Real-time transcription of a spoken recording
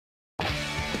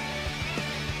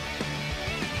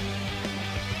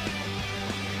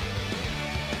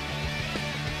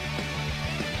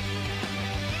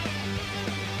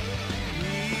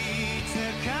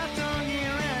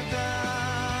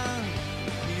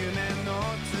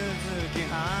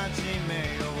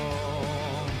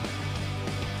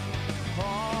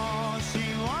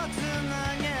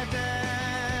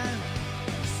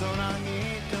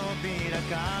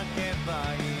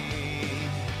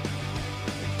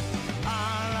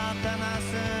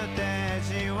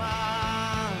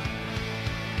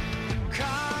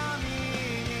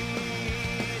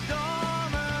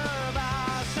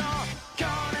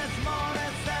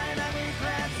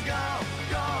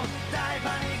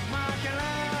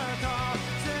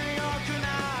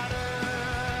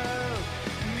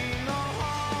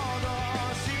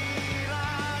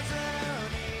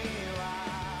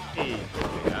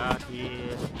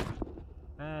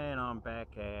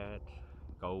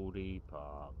Goldie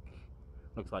Park.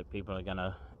 Looks like people are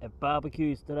gonna have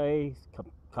barbecues today.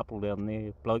 Couple down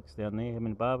there, blokes down there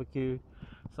having a barbecue.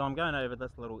 So I'm going over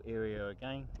this little area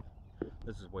again.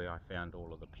 This is where I found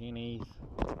all of the pennies.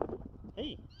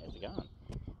 Hey, how's it going?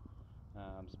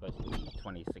 I'm supposed to be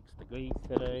 26 degrees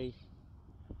today.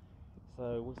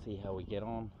 So we'll see how we get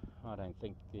on. I don't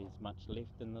think there's much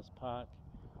left in this park,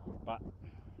 but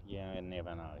you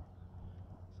never know.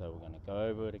 So we're going to go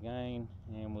over it again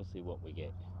and we'll see what we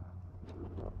get.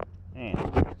 And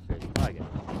there's a tiger.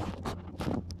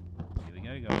 Here we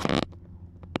go, guys.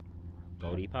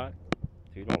 Goldie Park,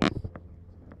 $2.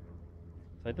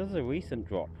 So this is a recent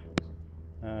drop,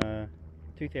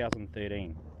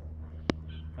 2013.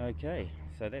 Okay,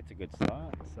 so that's a good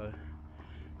start. So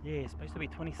yeah, it's supposed to be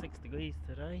 26 degrees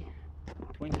today,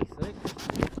 26,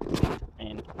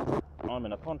 and I'm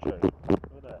in a poncho. Look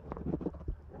at that.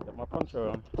 Got my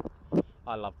poncho on.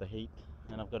 I love the heat,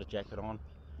 and I've got a jacket on.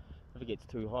 If it gets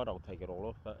too hot, I'll take it all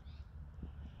off, but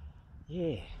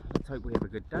yeah, let's hope we have a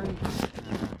good day.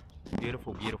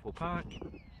 Beautiful, beautiful park.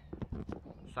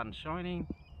 Sun shining.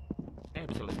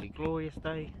 Absolutely glorious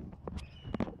day.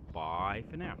 Bye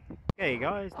for now. Okay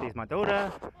guys, there's my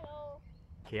daughter. Hello.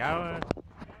 Kiara.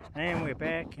 And we're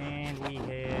back and we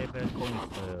have a coin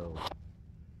sale.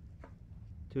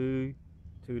 $2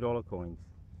 coins.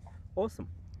 Awesome.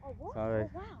 Oh, what? So, oh,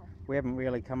 wow. we haven't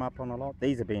really come up on a lot.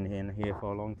 These have been in here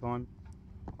for a long time.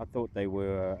 I thought they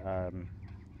were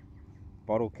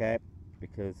bottle cap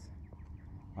because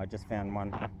I just found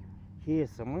one here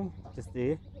somewhere, just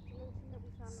there.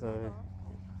 So,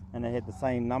 and they had the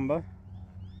same number.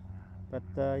 But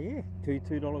yeah,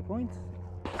 $2 coins.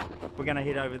 We're going to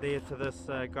head over there to this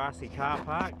grassy car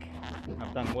park.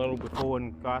 I've done well before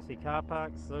in grassy car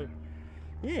parks, so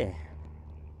yeah,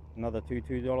 another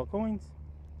 $2 coins.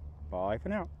 Bye for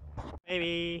now.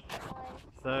 Maybe.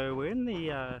 So we're in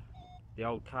the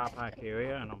old car park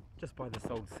area, and I'm just by this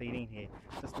old seating here.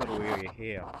 This little area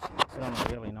here. It's on a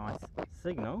really nice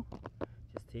signal,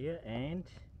 just here, and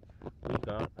we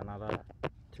got another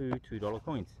 $2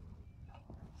 coins.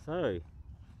 So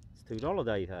it's $2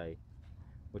 day today,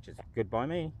 which is good by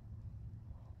me.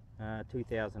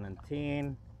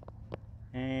 2010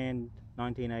 and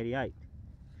 1988.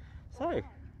 So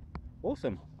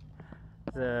awesome.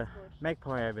 There's a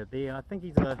magpie over there. I think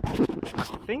he's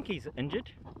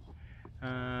injured.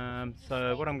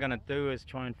 So what I'm going to do is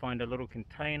try and find a little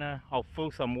container. I'll fill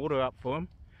some water up for him.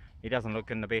 He doesn't look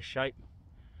in the best shape,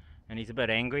 and he's a bit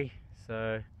angry.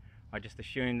 So I just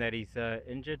assume that he's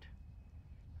injured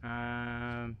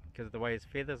because of the way his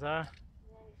feathers are.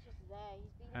 Yeah, he's just there.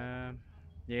 He's been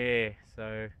Yeah,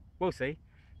 so we'll see.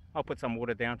 I'll put some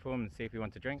water down for him and see if he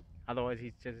wants a drink. Otherwise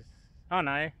he's just, oh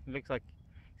no, it looks like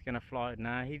he's gonna fly.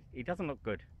 No, he doesn't look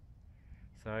good.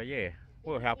 So yeah,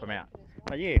 we'll help him out.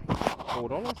 But yeah,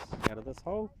 $4 out of this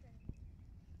hole.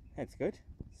 That's good.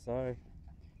 So a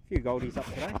few goldies up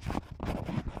today.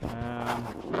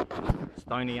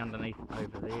 Stony underneath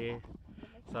over there.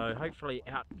 So hopefully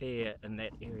out there in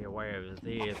that area way over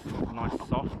there is nice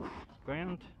soft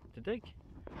ground to dig.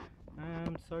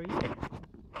 So yeah,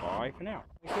 bye for now.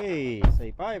 Okay,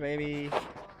 say bye baby.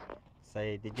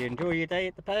 Say, did you enjoy your day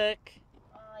at the park?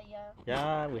 yeah.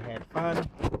 Yeah, we had fun.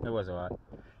 It was alright.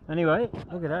 Anyway,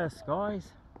 look at us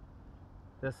guys.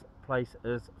 This place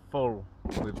is full.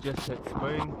 We've just hit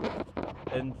spring.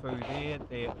 In through there,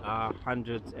 there are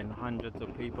hundreds and hundreds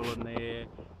of people in there,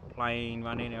 playing,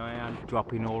 running around,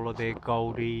 dropping all of their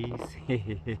goldies.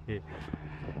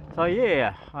 So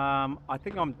yeah, I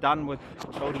think I'm done with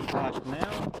Goldie Park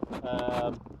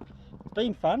now. It's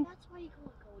been fun. That's why you call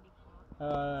it Goldie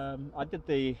Park. I did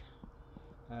the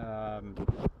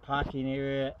parking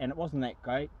area and it wasn't that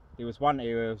great. There was one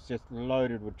area that was just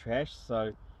loaded with trash,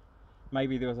 so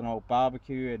maybe there was an old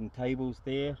barbecue and tables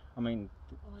there. I mean,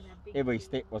 every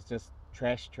step was just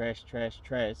trash, trash, trash,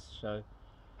 trash. So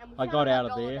I got out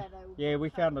of there. Yeah, we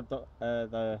found the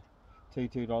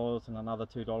 $2 and another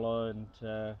 $2 and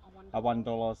a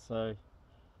 $1. So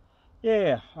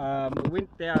yeah, we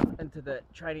went down into the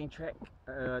trading track,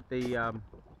 the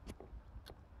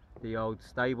old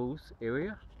stables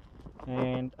area,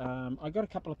 and I got a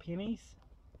couple of pennies,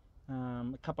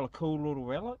 a couple of cool little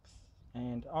relics,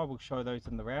 and I will show those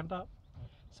in the roundup.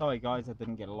 Sorry guys, I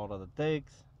didn't get a lot of the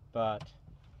digs, but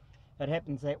it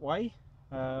happens that way.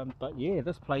 But yeah,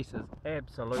 this place is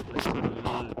absolutely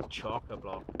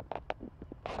chock-a-block.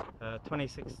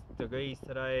 26 degrees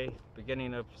today,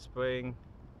 beginning of spring.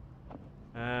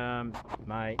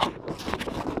 Mate,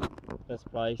 this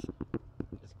place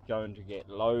is going to get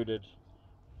loaded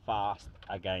fast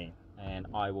again, and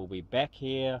I will be back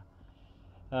here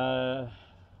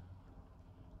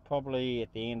probably at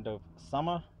the end of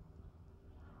summer,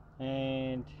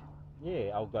 and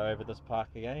yeah, I'll go over this park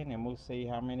again and we'll see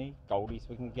how many goldies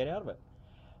we can get out of it.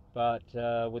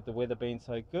 But with the weather being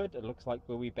so good, it looks like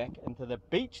we'll be back into the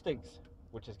beach things,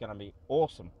 which is going to be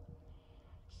awesome.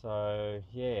 So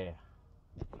yeah,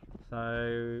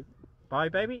 so bye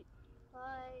baby,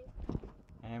 Bye.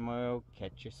 and we'll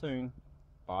catch you soon.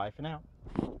 Bye for now.